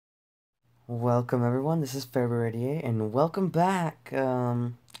Welcome everyone, this is February 8, and welcome back.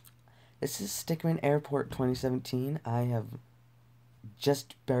 This is Stickman Airport 2017. I have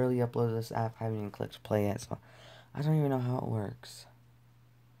just barely uploaded this app, haven't even clicked play yet, so I don't even know how it works.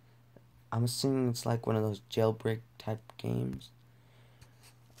 I'm assuming it's like one of those jailbreak type games.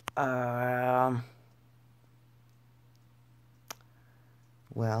 Well,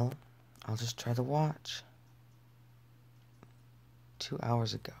 I'll just try to watch. 2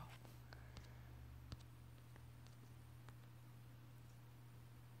 hours ago.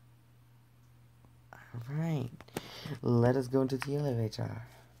 Alright, let us go into the elevator.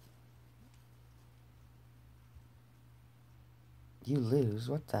 You lose?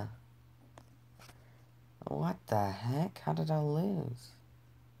 What the heck? How did I lose?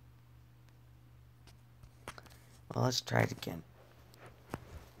 Well, let's try it again.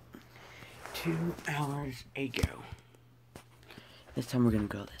 2 hours ago. This time we're gonna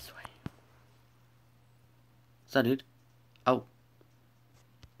go this way. What's up, dude? Oh.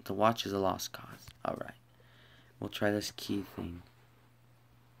 The watch is a lost cause. Alright. We'll try this key thing.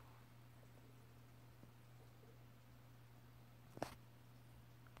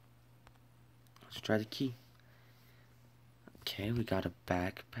 Let's try the key. Okay, we got a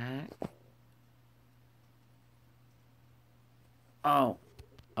backpack. Oh.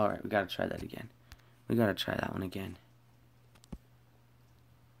 Alright, we gotta try that again. We gotta try that one again.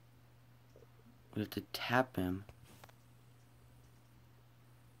 We have to tap him.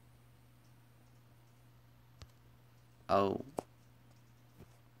 Oh.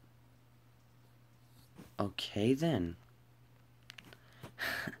 Okay then.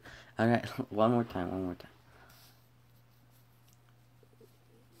 Alright, one more time.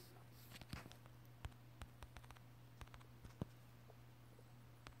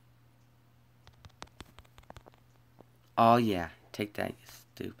 Oh yeah, take that, you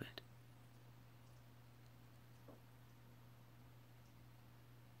stupid.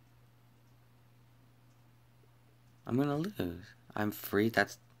 I'm gonna lose. I'm free,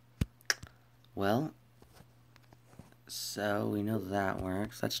 that's... Well... So, we know that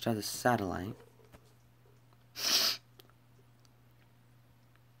works. Let's try the satellite.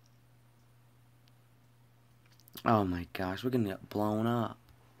 Oh my gosh, we're gonna get blown up.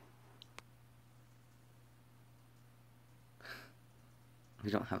 We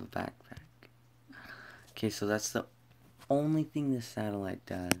don't have a backpack. Okay, so that's the only thing this satellite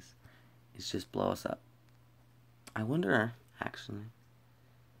does, is just blow us up. I wonder, actually,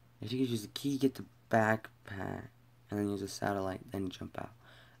 if you could use the key, get the backpack, and then use a satellite, then jump out.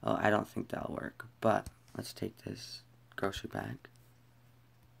 Oh, I don't think that'll work, but let's take this grocery bag.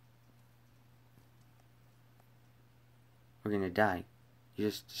 We're gonna die. You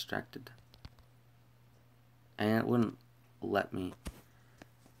just distracted. And it wouldn't let me,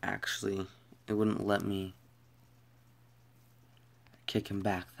 actually, it wouldn't let me kick him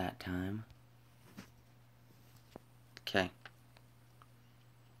back that time. Okay.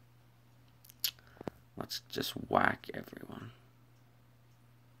 Let's just whack everyone.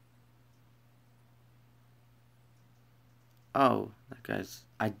 Oh, that guy's...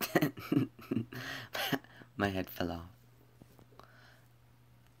 I didn't... My head fell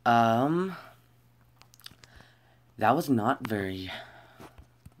off. That was not very...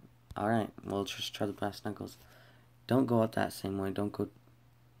 Alright, we'll just try the brass knuckles. Don't go up that same way, don't go...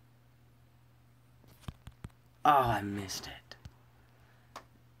 Oh, I missed it.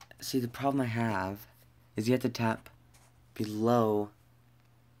 See, the problem I have is you have to tap below...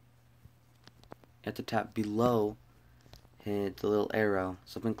 You have to tap below hit the little arrow.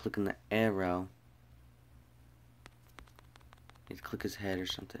 So I've been clicking the arrow. You have to click his head or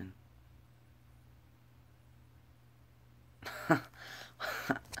something.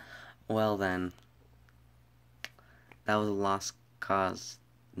 Well then. That was a lost cause,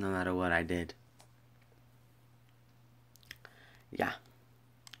 no matter what I did. Yeah.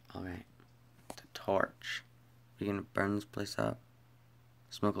 Alright. The torch. We're gonna burn this place up.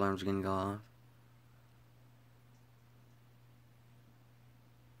 Smoke alarms are gonna go off.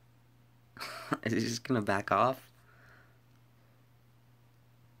 Is he just gonna back off?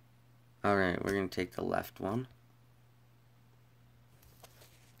 Alright, we're gonna take the left one.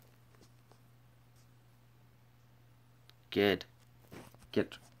 Good.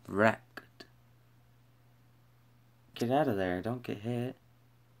 Get wrecked. Get out of there, don't get hit.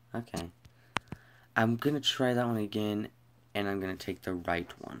 Okay. I'm gonna try that one again, and I'm gonna take the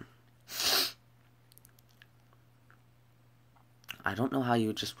right one. I don't know how you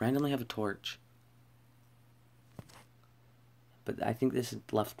would just randomly have a torch. But I think this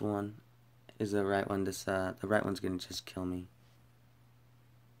left one is the right one. The right one's gonna just kill me.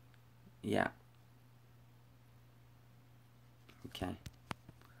 Yeah. Okay.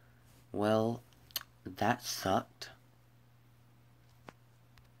 Well, that sucked.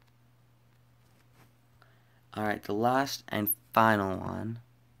 Alright, the last and final one.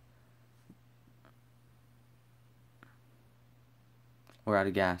 We're out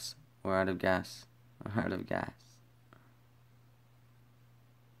of gas. We're out of gas. We're out of gas.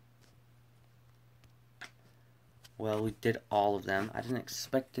 Well, we did all of them. I didn't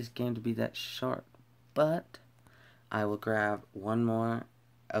expect this game to be that short, but I will grab one more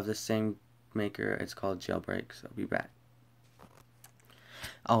of the same maker. It's called Jailbreak, so I'll be back.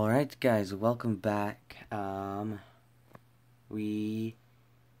 Alright guys, welcome back. I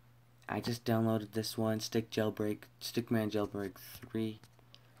just downloaded this one, Stickman Jailbreak 3.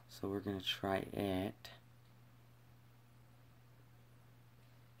 So we're gonna try it.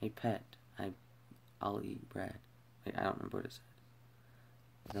 Hey pet, I'll eat bread. Wait, I don't remember what it said.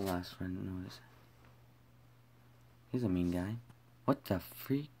 The last one, no, what it said. He's a mean guy. What the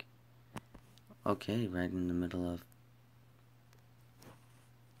freak? Okay, right in the middle of...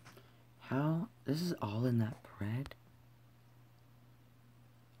 How? This is all in that bread?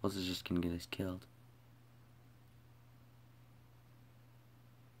 Well, this is just gonna get us killed.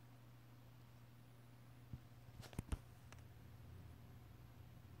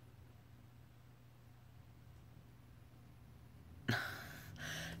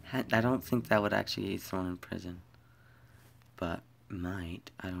 I don't think that would actually get thrown in prison. But might.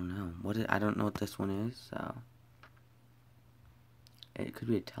 I don't know. I don't know what this one is, so... It could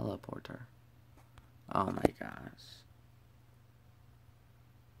be a teleporter. Oh my gosh.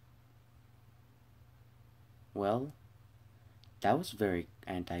 Well, that was very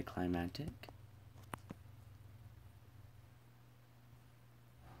anticlimactic.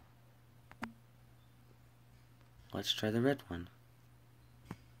 Let's try the red one.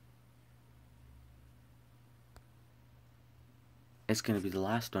 It's gonna be the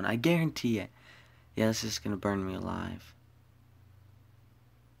last one. I guarantee it. Yeah, this is gonna burn me alive.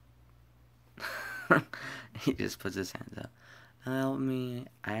 He just puts his hands up. Help me.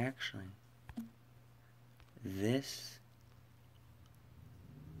 This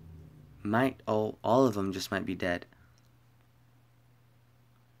might... Oh, all of them just might be dead.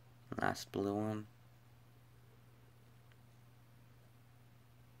 Last blue one.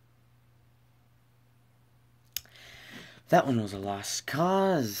 That one was a lost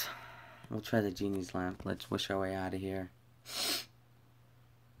cause. We'll try the genie's lamp. Let's wish our way out of here.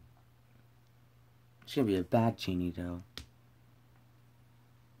 It's gonna be a bad genie, though.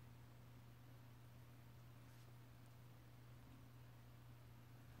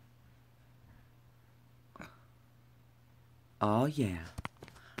 Oh, yeah.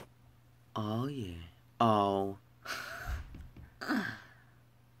 Oh, yeah. Oh.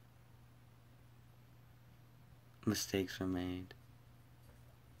 Mistakes were made.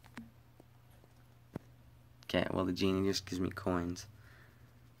 Okay, well, the genie just gives me coins.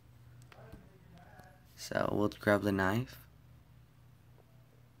 So, we'll grab the knife.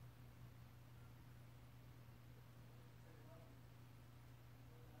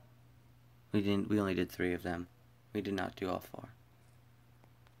 We only did 3 of them. We did not do all 4.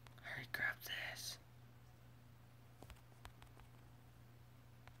 Hurry, grab this.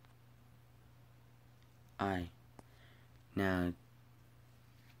 Now,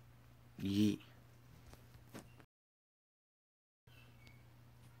 yeet.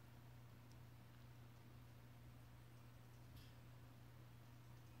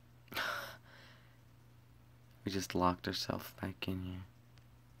 We just locked ourselves back in here.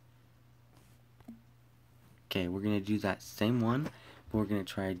 Okay, we're gonna do that same one, but we're gonna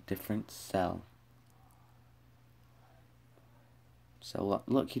try a different cell. So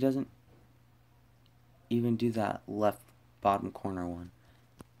look, he doesn't even do that left bottom corner one.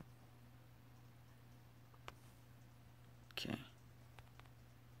 Okay.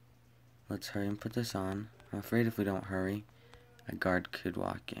 Let's hurry and put this on. I'm afraid if we don't hurry, a guard could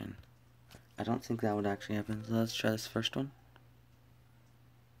walk in. I don't think that would actually happen, so let's try this first one.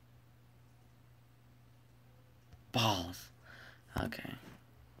 Balls! Okay.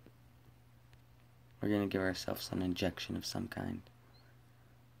 We're gonna give ourselves an injection of some kind.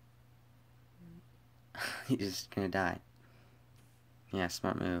 He's just gonna die. Yeah,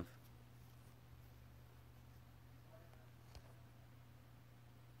 smart move.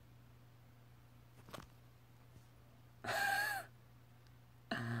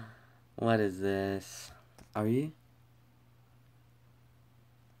 What is this? Are you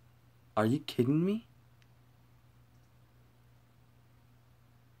kidding me?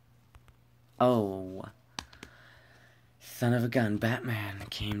 Oh. Son of a gun, Batman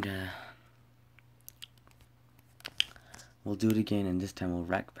came to We'll do it again, and this time we'll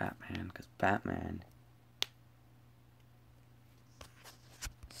wreck Batman, because Batman...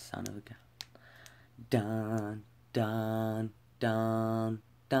 Son of a gun. Dun, dun, dun,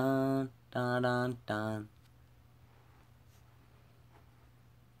 dun, dun, dun, dun.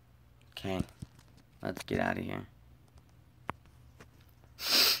 Okay, let's get out of here.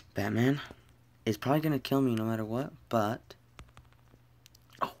 Batman is probably gonna kill me no matter what, but...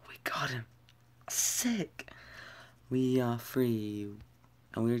 Oh, we got him. Sick. We are free.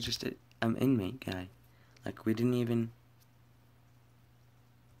 And we were just an inmate guy. Like, we didn't even...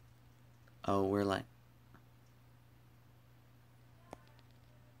 Oh, we're like...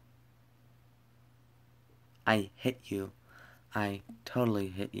 I hit you. I totally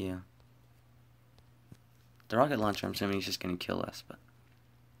hit you. The rocket launcher, I'm assuming he's just gonna kill us, but...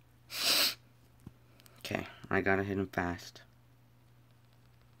 Okay, I gotta hit him fast.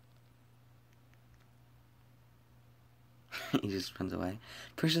 He just runs away.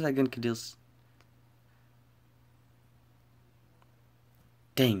 Pretty sure that gun could deal...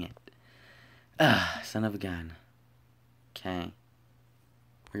 Dang it. Son of a gun. Okay.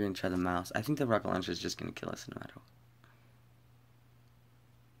 We're gonna try the mouse. I think the rocket launcher is just gonna kill us no matter what.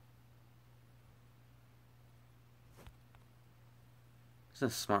 This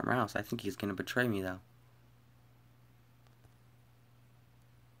is a smart mouse. I think he's gonna betray me though.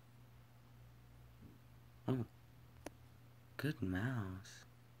 Oh. Good mouse.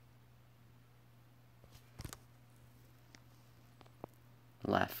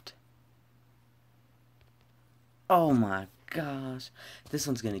 Left. Oh my gosh. This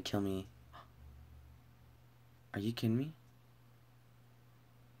one's gonna kill me. Are you kidding me?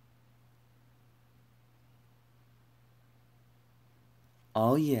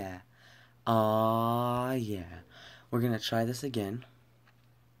 Oh yeah. Oh yeah. We're gonna try this again.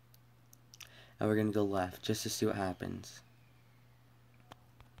 And we're gonna go left just to see what happens.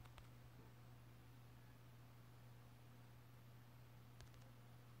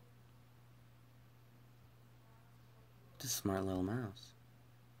 It's a smart little mouse.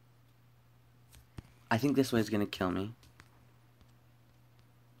 I think this way is gonna kill me.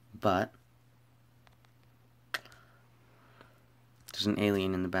 But there's an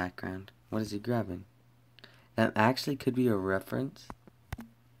alien in the background. What is he grabbing? That actually could be a reference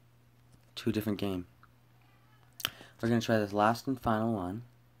to a different game. We're gonna try this last and final one.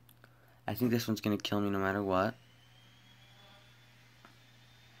 I think this one's gonna kill me no matter what.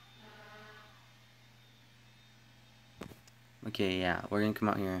 Okay, yeah, we're gonna come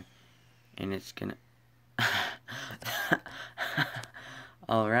out here and it's gonna...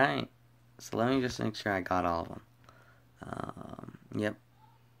 Alright, so let me just make sure I got all of them. Yep,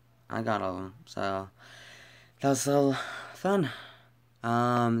 I got all of them, so that was so fun.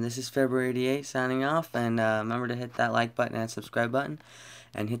 This is February 88 signing off, and remember to hit that like button and subscribe button,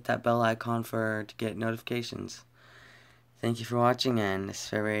 and hit that bell icon to get notifications. Thank you for watching, and this is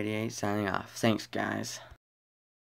February 88 signing off. Thanks, guys.